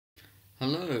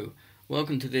Hello,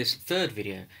 welcome to this third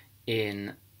video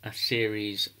in a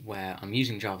series where I'm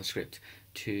using JavaScript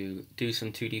to do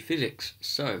some 2D physics.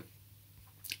 So,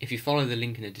 if you follow the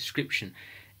link in the description,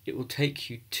 it will take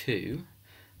you to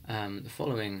the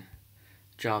following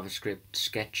JavaScript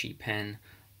sketchy pen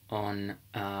on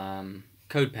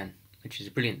CodePen, which is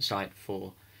a brilliant site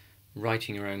for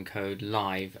writing your own code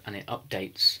live, and it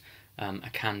updates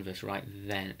a canvas right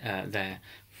then there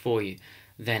for you,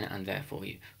 then and there for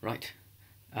you, right?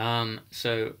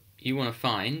 So you want to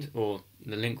find, or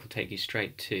the link will take you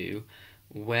straight to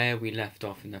where we left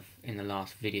off in the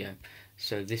last video.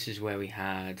 So this is where we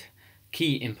had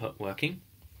key input working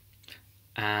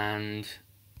and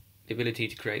the ability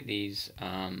to create these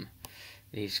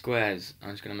squares.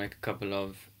 I'm just going to make a couple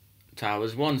of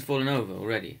towers. One's fallen over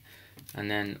already,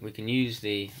 and then we can use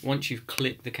once you've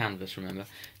clicked the canvas, remember,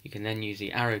 you can then use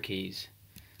the arrow keys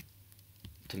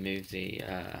to move the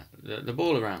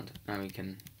ball around. Now we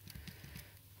can.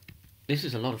 This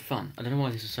is a lot of fun. I don't know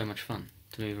why this is so much fun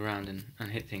to move around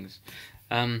and hit things.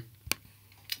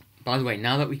 By the way,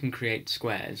 now that we can create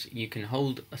squares, you can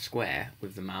hold a square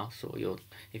with the mouse, or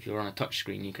if you're on a touch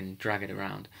screen, you can drag it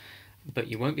around. But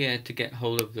you won't be able to get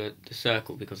hold of the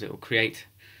circle, because it will create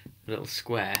a little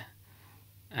square,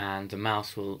 and the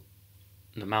mouse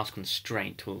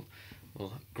constraint will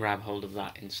grab hold of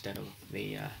that instead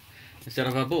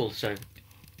of our ball. So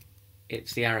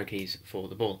it's the arrow keys for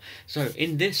the ball. So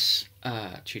in this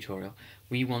tutorial,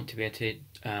 we want to be able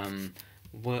to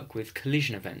work with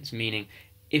collision events, meaning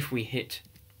if we hit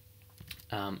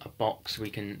a box, we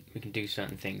can do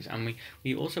certain things, and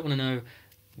we also want to know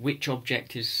which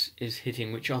object is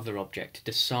hitting which other object to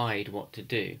decide what to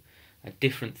do. A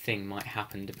different thing might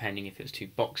happen depending if it's two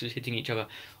boxes hitting each other,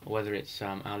 or whether it's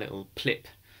our little plip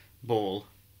ball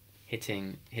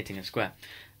hitting a square.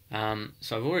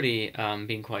 So I've already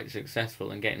been quite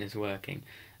successful in getting this working.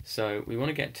 So we want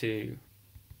to get to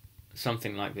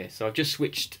something like this. So I've just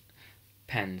switched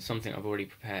pens, something I've already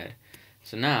prepared.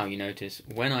 So now you notice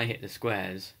when I hit the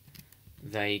squares,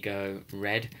 they go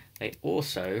red. They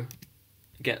also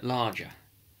get larger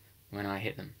when I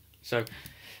hit them. So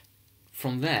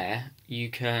from there, you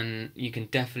can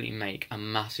definitely make a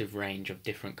massive range of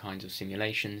different kinds of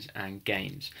simulations and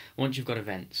games. Once you've got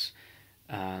events,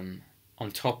 on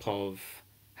top of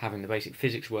having the basic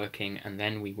physics working, and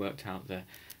then we worked out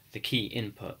the key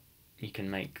input, you can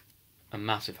make a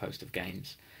massive host of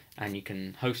games, and you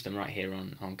can host them right here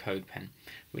on CodePen,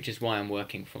 which is why I'm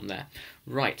working from there.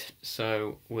 Right,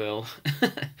 so we'll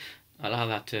allow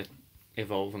that to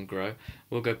evolve and grow.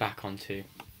 We'll go back onto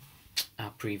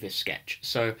our previous sketch.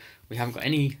 So we haven't got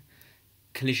any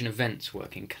collision events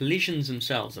working. Collisions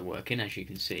themselves are working, as you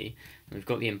can see, and we've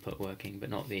got the input working, but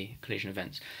not the collision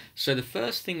events. So the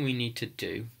first thing we need to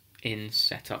do in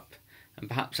setup, and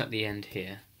perhaps at the end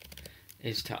here,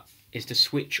 is to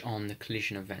switch on the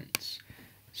collision events.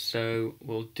 So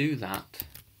we'll do that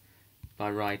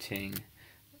by writing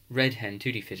redhen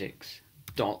 2D physics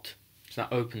dot. So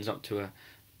that opens up to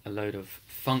a load of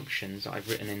functions that I've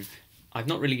written in. I've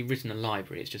not really written a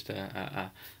library, it's just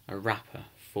a wrapper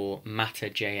for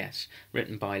matter.js,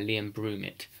 written by Liam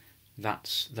Brumit.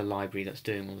 That's the library that's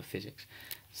doing all the physics.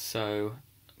 So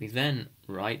we then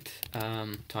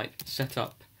type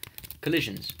setup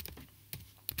collisions,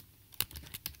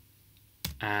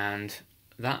 and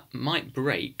that might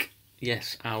break,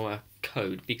 yes, our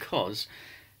code, because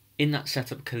in that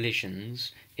setup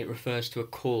collisions it refers to a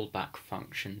callback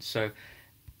function. So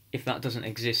if that doesn't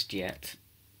exist yet,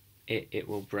 it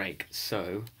will break.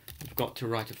 So I've got to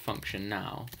write a function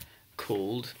now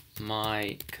called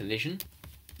myCollision,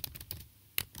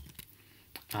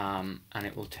 and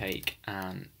it will take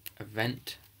an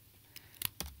event.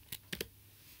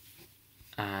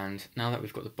 And now that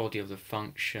we've got the body of the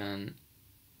function,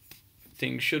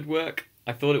 things should work.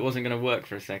 I thought it wasn't going to work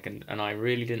for a second, and I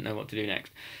really didn't know what to do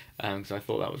next, because I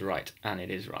thought that was right, and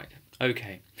it is right.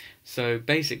 Okay, so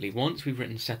basically once we've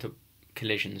written setup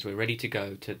collisions, we're ready to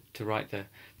go to write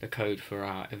the code for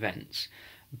our events.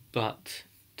 But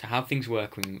to have things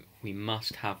working, we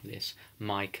must have this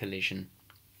myCollision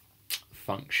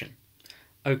function.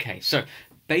 Okay, so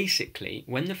basically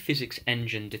when the physics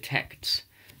engine detects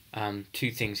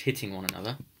two things hitting one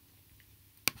another,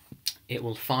 it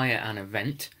will fire an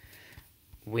event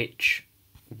which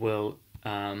will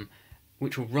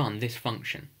run this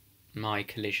function,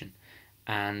 myCollision.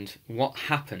 And what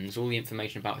happens, all the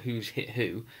information about who's hit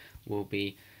who, will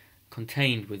be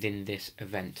contained within this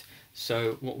event.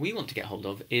 So what we want to get hold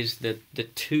of is the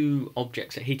two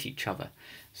objects that hit each other.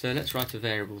 So let's write a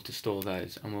variable to store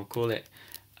those, and we'll call it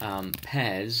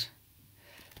pairs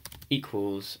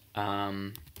equals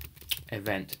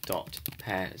event dot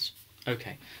pairs.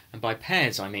 Okay, and by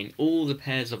pairs I mean all the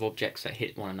pairs of objects that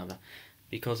hit one another,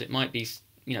 because it might be,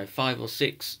 you know, 5 or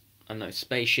 6, I don't know,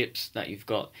 spaceships that you've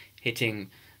got hitting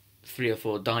 3 or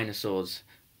 4 dinosaurs.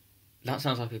 That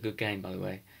sounds like a good game, by the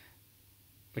way,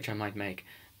 which I might make.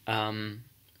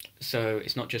 So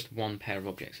it's not just one pair of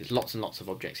objects, it's lots and lots of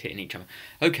objects hitting each other.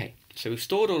 Okay, so we've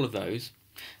stored all of those,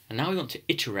 and now we want to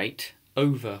iterate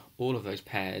over all of those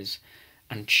pairs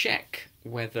and check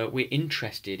whether we're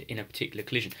interested in a particular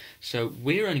collision. So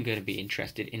we're only going to be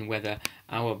interested in whether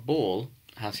our ball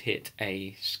has hit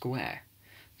a square.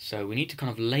 So we need to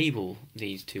kind of label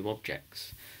these two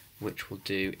objects, which we'll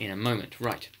do in a moment.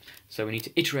 Right, so we need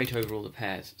to iterate over all the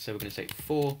pairs. So we're going to say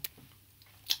for,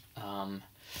 and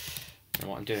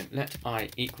what I'm doing, let I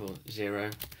equal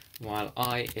 0 while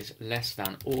I is less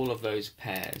than all of those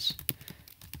pairs.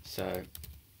 So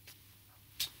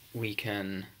we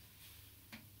can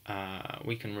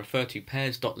refer to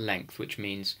pairs.length, which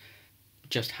means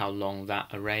just how long that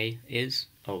array is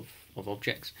of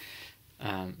objects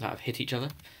that have hit each other,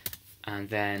 and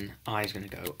then I is going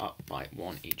to go up by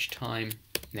 1 each time,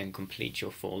 then complete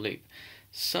your for loop.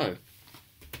 So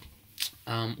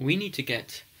we need to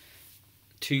get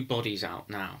two bodies out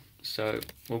now, so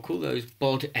we'll call those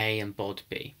bod A and bod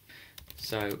B.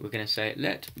 So we're going to say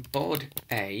let bod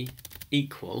A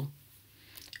equal,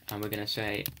 and we're going to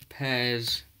say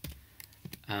pairs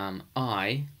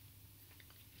I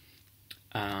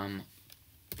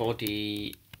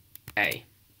body A.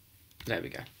 There we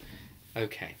go.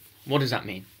 Okay, what does that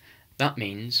mean? That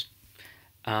means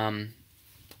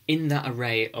in that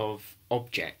array of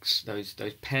objects, those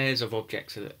pairs of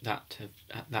objects that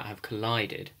have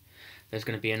collided, there's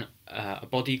going to be a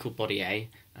body equal body A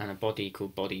and a body equal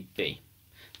body B.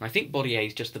 And I think body A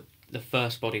is just the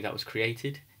first body that was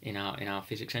created in our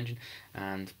physics engine,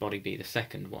 and body B the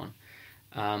second one.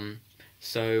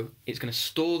 So it's going to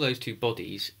store those two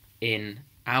bodies in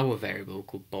our variable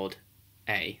called bod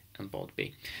A and bod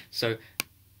B. So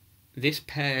this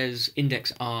pair's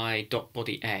index I dot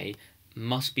body A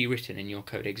must be written in your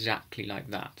code exactly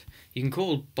like that. You can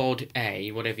call bod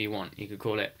A whatever you want. You could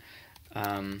call it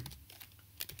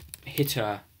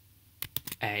hitter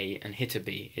A and hitter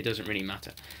B. It doesn't really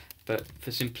matter. But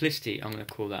for simplicity, I'm going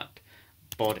to call that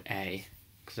bod A,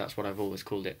 because that's what I've always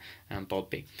called it, and bod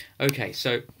B. Okay,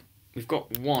 so we've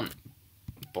got one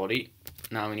body.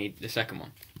 Now we need the second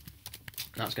one.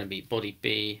 That's going to be body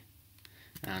B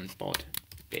and bod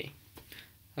B.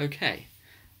 Okay,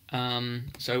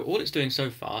 so all it's doing so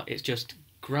far is just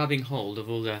grabbing hold of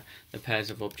all the pairs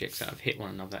of objects that have hit one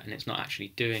another, and it's not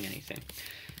actually doing anything.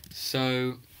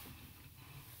 So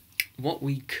what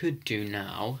we could do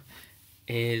now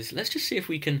is, let's just see if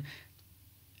we can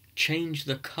change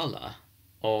the colour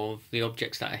of the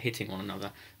objects that are hitting one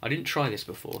another. I didn't try this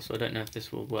before, so I don't know if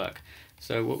this will work.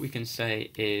 So what we can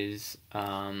say is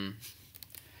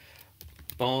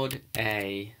bod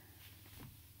A,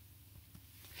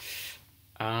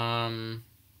 can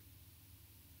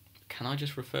I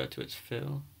just refer to its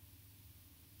fill?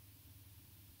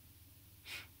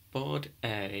 Bod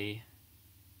A,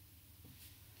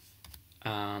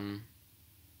 I'm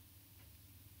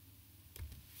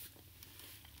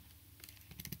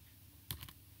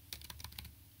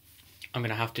going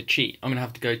to have to cheat. I'm going to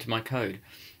have to go to my code.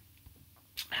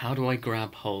 How do I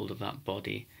grab hold of that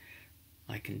body?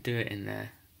 I can do it in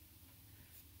there.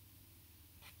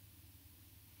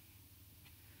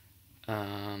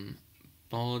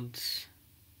 Bods.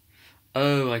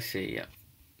 Oh, I see. Yeah,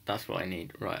 that's what I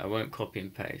need. Right, I won't copy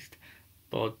and paste.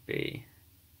 Bod B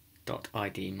dot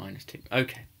ID -2.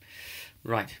 Okay,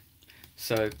 right.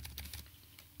 So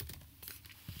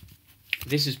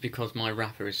this is because my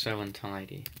wrapper is so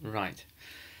untidy. Right.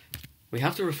 We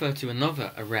have to refer to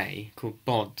another array called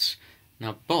bods.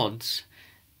 Now bods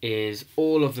is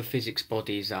all of the physics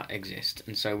bodies that exist,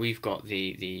 and so we've got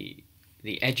the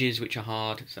edges, which are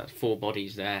hard, so that's 4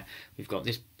 bodies there. We've got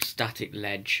this static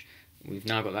ledge. We've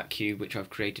now got that cube, which I've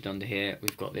created under here.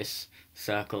 We've got this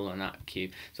circle and that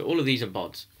cube. So all of these are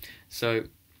bods. So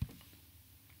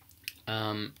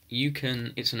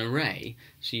it's an array,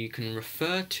 so you can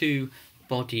refer to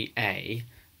body A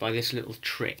by this little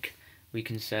trick. We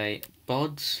can say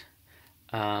bods,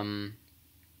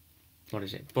 what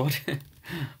is it?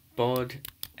 Bod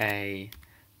A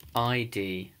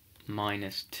ID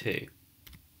 -2.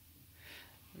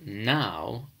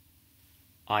 Now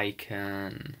I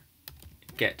can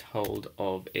get hold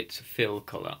of its fill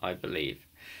color, I believe,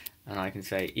 and I can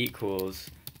say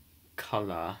equals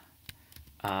color.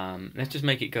 Let's just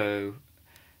make it go,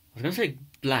 I was going to say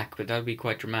black, but that would be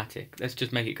quite dramatic. Let's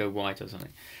just make it go white or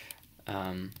something.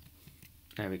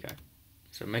 There we go.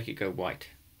 So make it go white.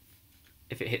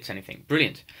 if it hits anything.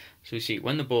 Brilliant. So we see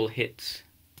when the ball hits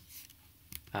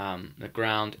the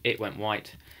ground, it went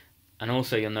white. And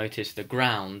also you'll notice the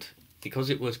ground, because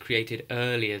it was created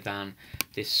earlier than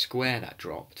this square that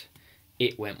dropped,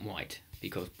 it went white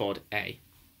because bod A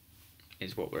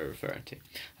is what we're referring to.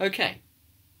 Okay,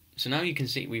 so now you can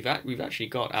see we've actually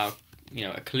got our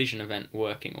a collision event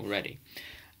working already.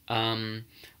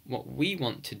 What we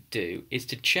want to do is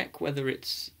to check whether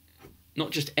it's not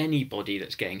just any body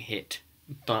that's getting hit,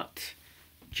 but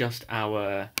just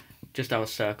our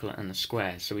circle and the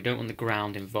squares. So we don't want the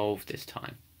ground involved this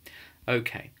time.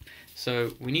 Okay,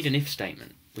 so we need an if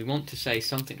statement. We want to say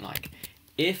something like,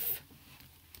 if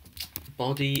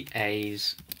body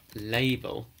A's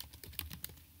label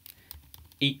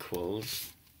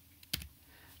equals,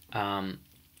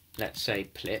 let's say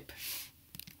plip,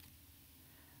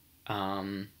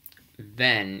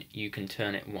 then you can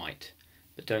turn it white,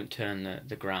 but don't turn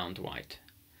the ground white.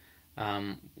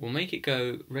 We'll make it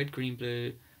go red, green,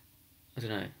 blue. I don't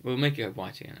know. We'll make it go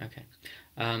white again. Okay.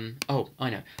 Oh, I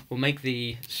know. We'll make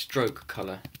the stroke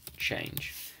color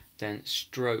change. Then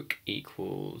stroke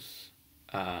equals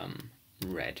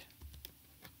red.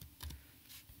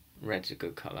 Red's a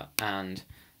good color, and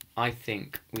I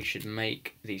think we should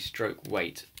make the stroke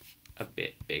weight a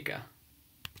bit bigger,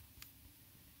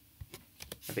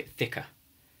 a bit thicker,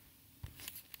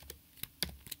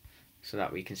 so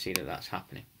that we can see that that's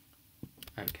happening.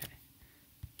 Okay.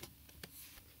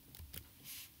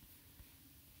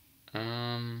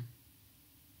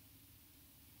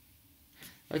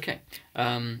 Okay.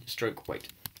 Stroke weight.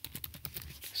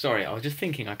 Sorry, I was just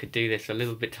thinking I could do this a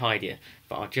little bit tidier,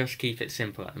 but I'll just keep it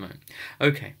simple at the moment.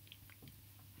 Okay.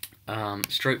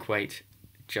 Stroke weight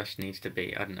just needs to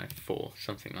be, I don't know, 4,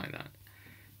 something like that.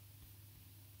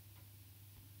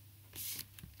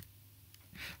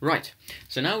 Right,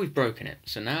 so now we've broken it.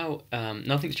 So now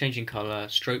nothing's changing colour,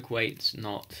 stroke weight's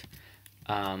not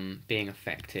being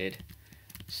affected.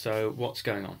 So what's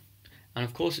going on? And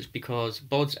of course it's because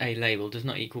bod's A label does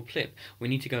not equal plip. We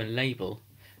need to go and label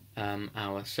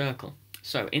our circle.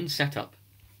 So in setup,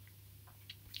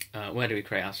 where do we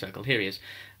create our circle? Here he is.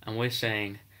 And we're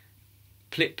saying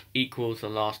plip equals the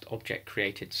last object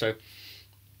created. So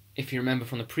if you remember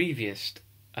from the previous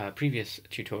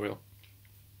tutorial,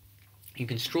 you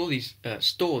can store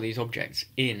these objects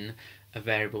in a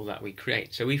variable that we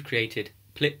create. So we've created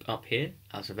plip up here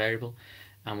as a variable,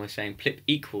 and we're saying plip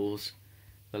equals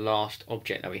the last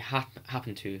object that we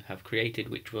happen to have created,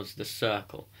 which was the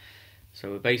circle.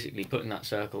 So we're basically putting that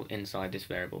circle inside this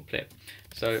variable plip.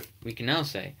 So we can now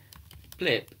say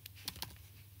plip,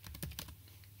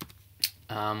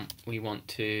 we want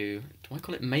to, do I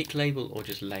call it make label or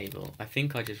just label? I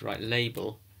think I just write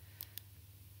label.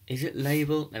 Is it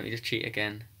label? Let me just cheat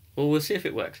again. Well, we'll see if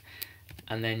it works.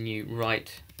 And then you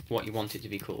write what you want it to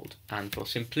be called. And for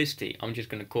simplicity, I'm just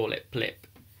going to call it plip.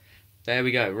 There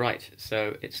we go, right.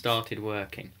 So it started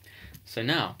working. So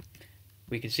now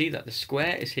we can see that the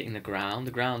square is hitting the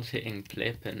ground's hitting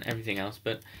plip and everything else,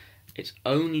 but it's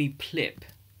only plip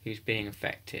who's being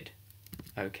affected.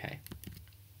 Okay.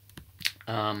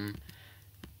 And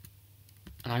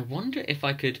I wonder if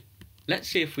I could, let's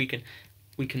see if we can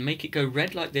make it go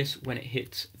red like this when it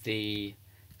hits the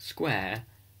square,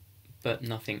 but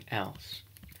nothing else.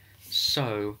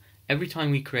 So every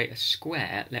time we create a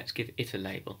square, let's give it a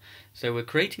label. So we're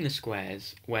creating the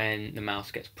squares when the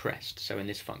mouse gets pressed. So in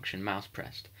this function, mouse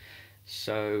pressed.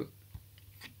 So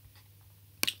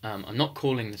I'm not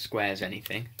calling the squares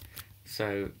anything.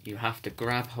 So you have to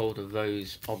grab hold of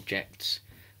those objects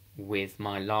with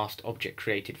my last object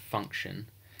created function.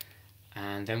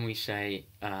 And then we say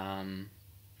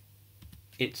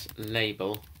its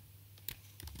label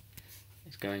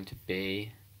is going to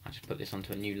be, I'll just put this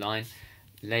onto a new line,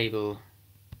 label,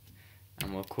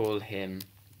 and we'll call him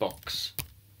box.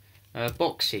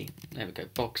 Boxy, there we go,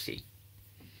 boxy.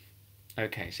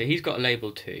 Okay, so he's got a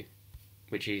label too,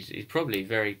 which he's probably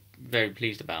very, very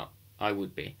pleased about. I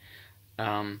would be.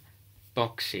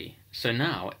 Boxy. So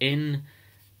now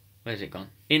where's it gone?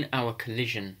 In our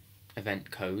collision event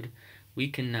code, we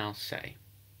can now say,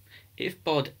 if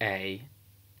bod A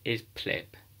is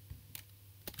plip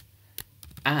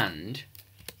and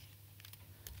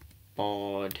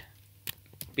bod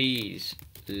B's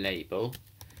label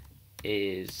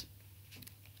is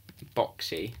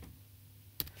boxy,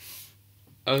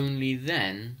 only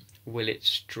then will its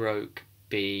stroke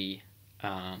be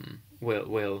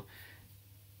will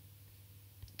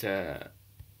the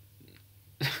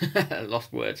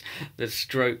lost words, the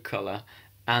stroke color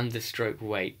and the stroke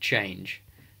weight change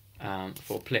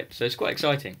for plip. So it's quite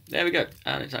exciting. There we go,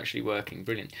 and it's actually working.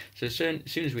 Brilliant. So as soon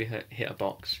as we hit a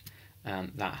box,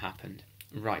 that happened.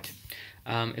 Right.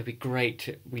 It'd be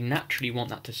great. We naturally want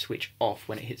that to switch off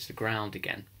when it hits the ground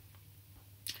again.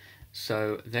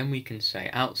 So then we can say,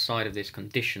 outside of this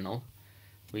conditional,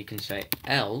 we can say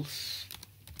else.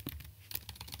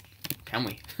 Can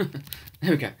we?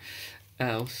 There we go.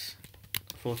 Else,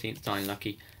 14th time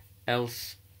lucky,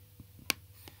 else,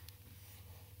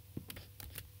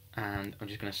 and I'm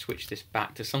just going to switch this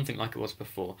back to something like it was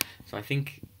before. So I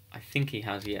think he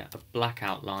has, yeah, a black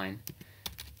outline.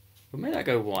 We'll make that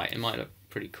go white. It might look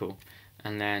pretty cool.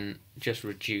 And then just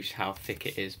reduce how thick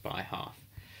it is by half.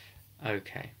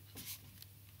 Okay.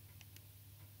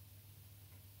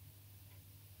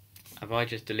 Have I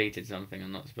just deleted something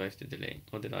I'm not supposed to delete?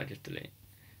 Or did I just delete?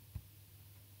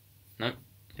 Nope.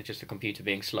 It's just a computer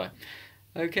being slow.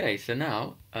 Okay, so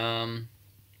now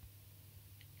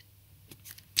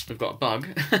we've got a bug,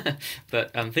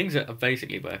 but things are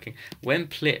basically working. When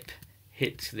plip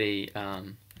hits the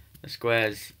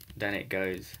squares, then it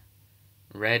goes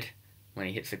red. When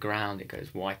he hits the ground, it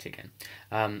goes white again.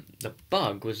 The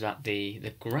bug was that the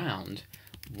ground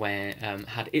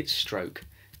had its stroke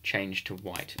changed to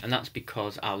white, and that's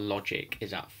because our logic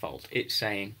is at fault. It's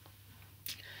saying,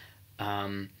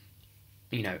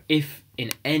 you know, if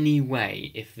in any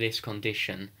way, if this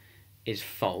condition is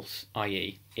false,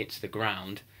 i.e. it's the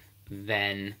ground,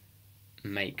 then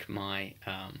make my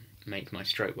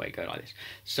stroke weight go like this.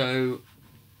 So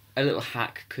a little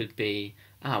hack could be,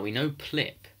 we know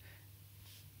plip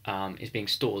is being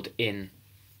stored in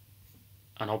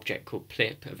an object called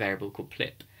plip, a variable called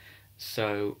plip.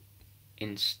 So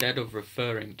instead of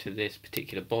referring to this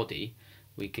particular body,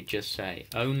 we could just say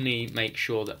only make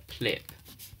sure that plip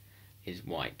is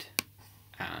white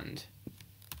and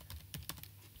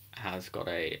has got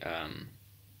a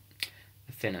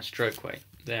thinner stroke weight.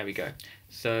 There we go.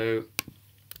 So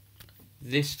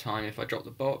this time if I drop the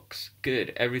box,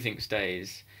 good, everything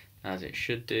stays as it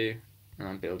should do, and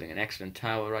I'm building an excellent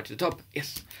tower right to the top,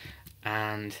 yes,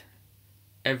 and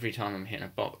every time I'm hitting a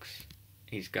box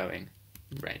he's going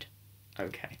red.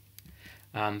 Okay.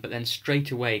 But then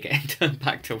straight away getting turned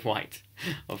back to white,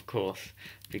 of course,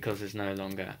 because there's no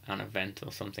longer an event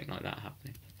or something like that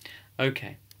happening.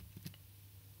 Okay.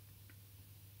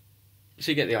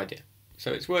 So you get the idea.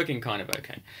 So it's working kind of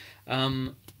okay.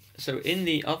 So in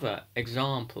the other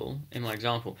example,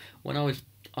 when I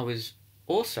was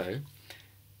also,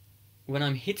 when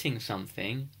I'm hitting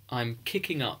something, I'm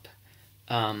kicking up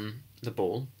the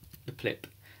ball, the plip,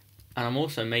 and I'm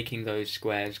also making those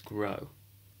squares grow.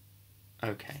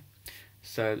 Okay,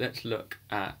 so let's look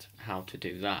at how to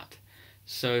do that.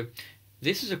 So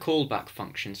this is a callback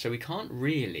function, so we can't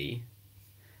really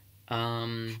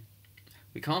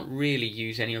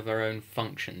use any of our own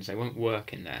functions. They won't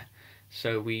work in there.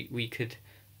 So we could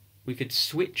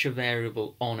switch a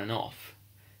variable on and off.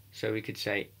 So we could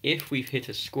say if we've hit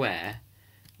a square,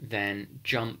 then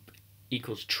jump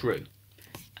equals true,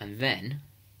 and then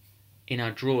in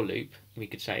our draw loop we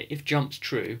could say if jump's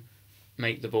true,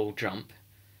 make the ball jump,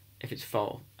 if it's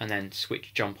false, and then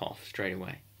switch jump off straight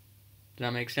away. Does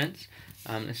that make sense?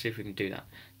 Let's see if we can do that.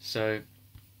 So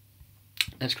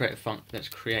let's create let's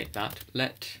create that.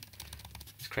 Let's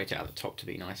create it at the top to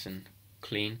be nice and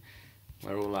clean,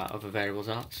 where all our other variables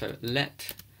are. So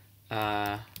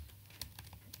I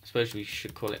suppose we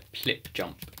should call it plip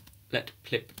jump. Let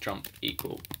plip jump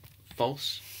equal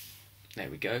false. There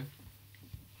we go.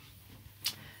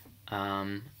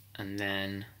 And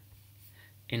then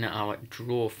in our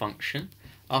draw function,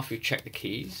 after we check the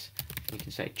keys, we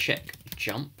can say check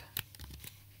jump,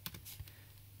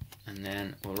 and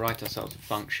then we'll write ourselves a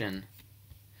function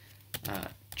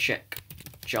check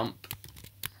jump,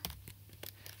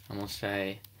 and we'll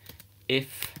say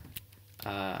if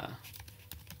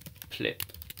plip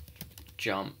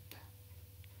jump,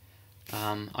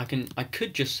 I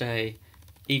could just say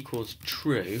equals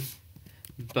true,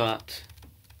 but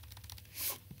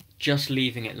just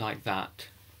leaving it like that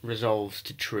resolves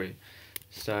to true.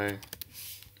 So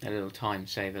a little time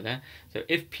saver there. So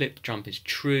if plip jump is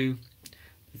true,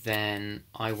 then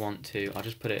I'll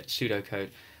just put it pseudocode,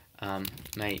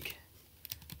 make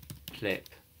plip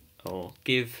or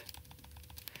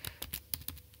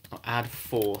add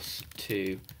force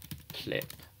to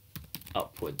plip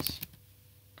upwards.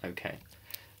 Okay.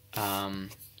 And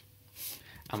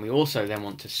we also then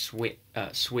want to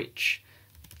switch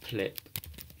plip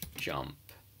jump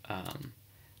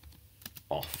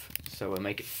off. So we'll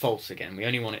make it false again. We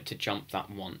only want it to jump that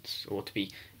once, or to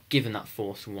be given that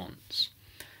force once.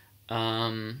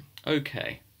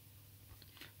 Okay.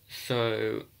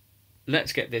 So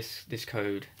let's get this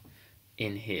code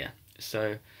in here.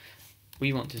 So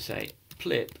we want to say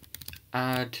plip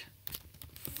add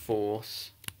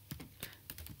force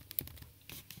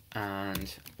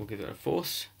and we'll give it a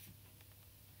force.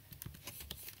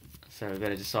 So we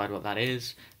better decide what that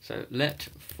is. So let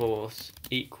force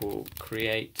equal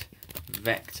create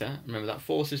vector. Remember that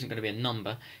force isn't going to be a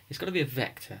number, it's got to be a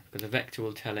vector, because a vector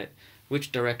will tell it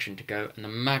which direction to go, and the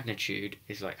magnitude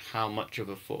is like how much of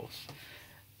a force,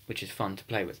 which is fun to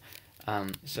play with.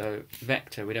 So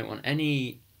vector, we don't want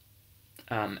any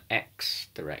x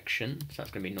direction, so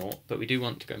that's going to be 0, but we do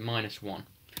want to go -1,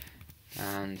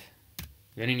 and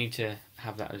we only need to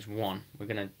have that as 1. We're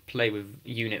going to play with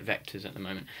unit vectors at the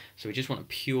moment, so we just want a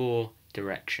pure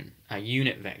direction. A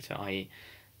unit vector, i.e.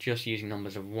 just using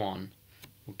numbers of 1,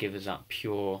 will give us that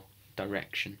pure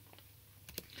direction.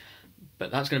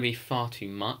 But that's going to be far too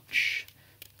much,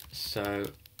 so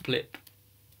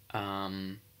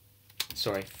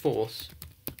force,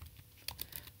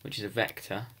 which is a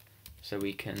vector, so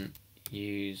we can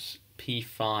use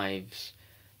P5's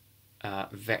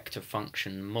vector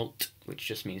function mult, which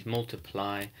just means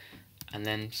multiply, and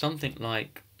then something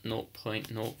like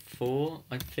 0.04,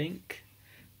 I think,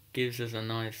 gives us a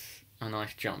nice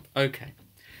jump. Okay,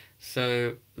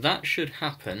 so that should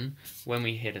happen when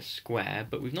we hit a square,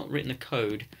 but we've not written the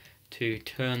code to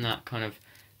turn that kind of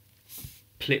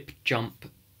plip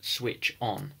jump switch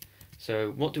on.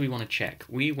 So what do we want to check?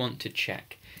 We want to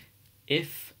check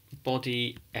if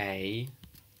body A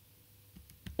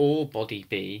or body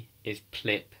B is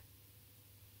plip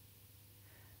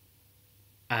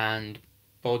and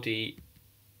body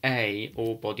A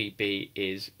or body B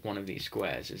is one of these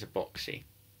squares, is a boxy.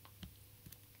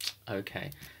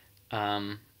 Okay,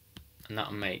 and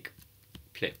that'll make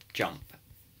plip jump.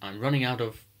 I'm running out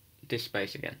of disk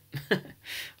space again.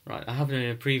 Right, I happened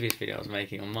in a previous video I was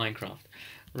making on Minecraft.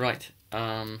 Right,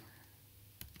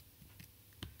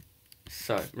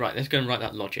 so, right, let's go and write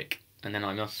that logic, and then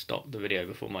I must stop the video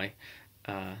before my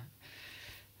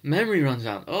memory runs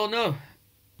out. Oh no,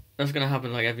 that's gonna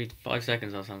happen like every 5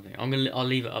 seconds or something. I'll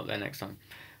leave it up there next time.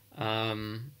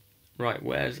 Right,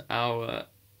 where's our?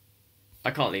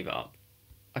 I can't leave it up.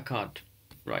 I can't.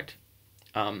 Right.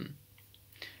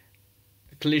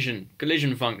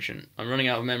 Collision function. I'm running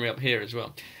out of memory up here as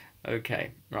well.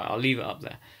 Okay. Right. I'll leave it up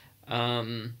there.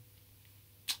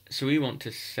 So we want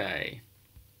to say.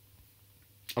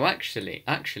 Oh, actually,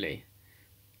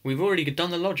 we've already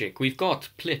done the logic. We've got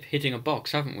plip hitting a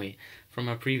box, haven't we, from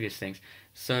our previous things?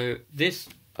 So this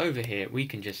over here, we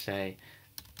can just say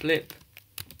plip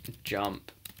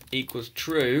jump equals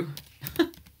true.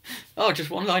 Oh, just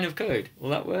one line of code. Will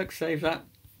that work? Save that.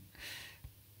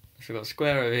 So we've got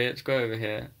square over here, square over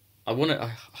here. I'm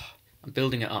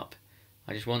building it up.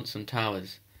 I just want some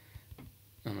towers.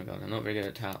 Oh my god, I'm not very good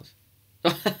at towers.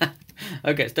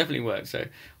 Okay, it's definitely worked. So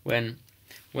when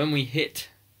we hit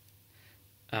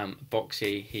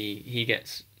Boxy, he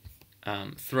gets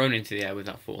thrown into the air with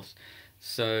that force.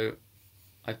 So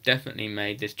I've definitely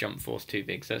made this jump force too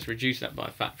big. So let's reduce that by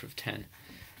a factor of 10.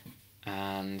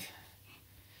 And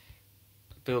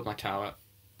build my tower.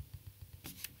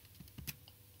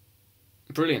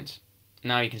 Brilliant.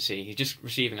 Now you can see he's just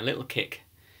receiving a little kick.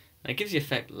 And it gives the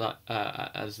effect like,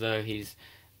 as though he's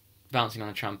bouncing on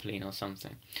a trampoline or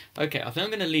something. Okay, I think I'm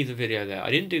going to leave the video there.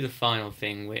 I didn't do the final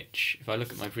thing, which, if I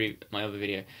look at my other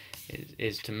video,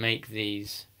 is to make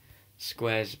these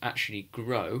squares actually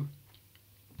grow.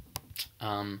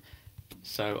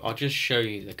 So I'll just show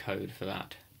you the code for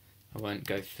that. I won't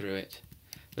go through it.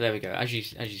 But there we go. As you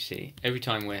see, every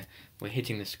time we're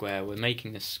hitting the square, we're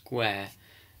making the square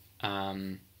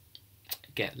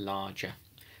get larger.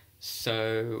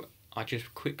 So I'll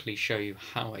just quickly show you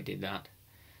how I did that.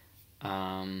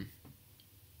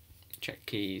 Check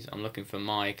keys. I'm looking for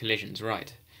my collisions.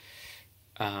 Right.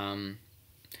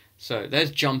 So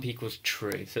there's jump equals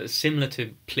true. So it's similar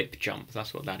to plip jump.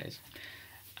 That's what that is.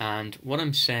 And what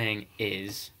I'm saying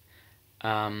is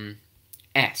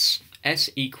S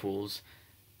equals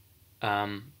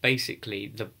basically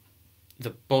the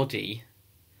body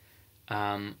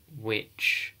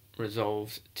which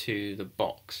resolves to the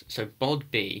box. So bod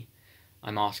B,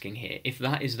 I'm asking here, if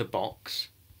that is the box,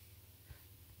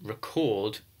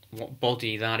 record what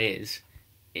body that is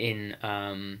in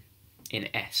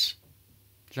S.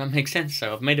 Does that make sense?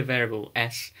 So I've made a variable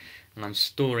S and I'm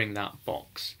storing that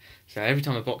box. So every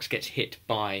time a box gets hit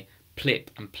by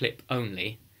plip and plip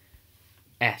only,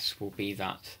 S will be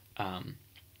that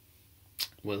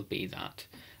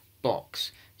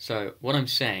box. So what I'm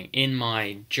saying in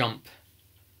my jump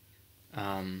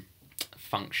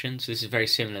function, so this is very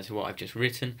similar to what I've just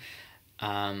written,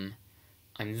 and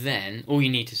then all you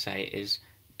need to say is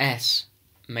S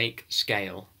make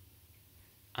scale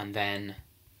and then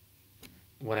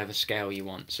whatever scale you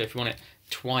want. So if you want it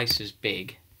twice as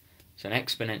big, so an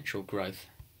exponential growth,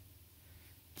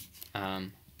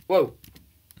 Whoa!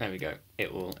 There we go.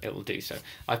 It will do so.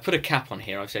 I've put a cap on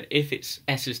here. I've said if it's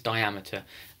S's diameter,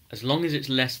 as long as it's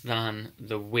less than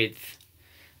the width,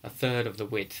 a third of the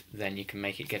width, then you can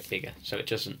make it get bigger so it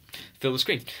doesn't fill the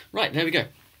screen. Right, there we go.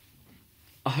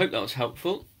 I hope that was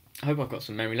helpful. I hope I've got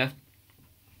some memory left.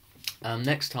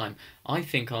 Next time, I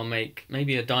think I'll make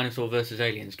maybe a Dinosaur versus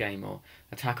Aliens game or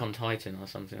Attack on Titan or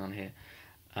something on here.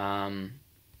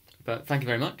 But thank you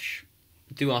very much.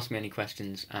 Do ask me any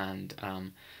questions and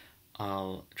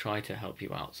I'll try to help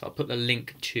you out. So I'll put the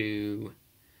link to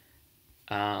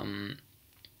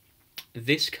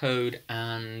this code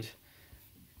and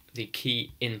the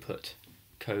key input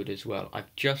code as well.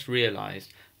 I've just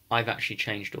realized I've actually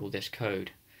changed all this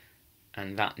code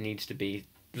and that needs to be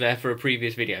there for a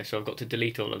previous video, so I've got to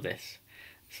delete all of this.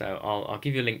 So I'll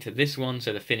give you a link to this one,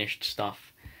 so the finished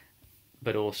stuff,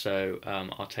 but also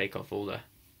I'll take off all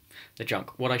the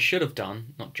junk. What I should have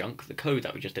done, not junk, the code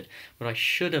that we just did, what I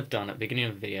should have done at the beginning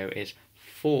of the video is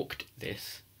forked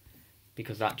this,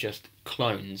 because that just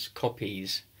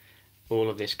copies all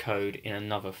of this code in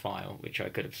another file, which I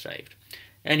could have saved.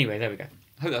 Anyway, there we go.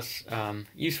 I hope that's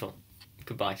useful.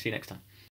 Goodbye, see you next time.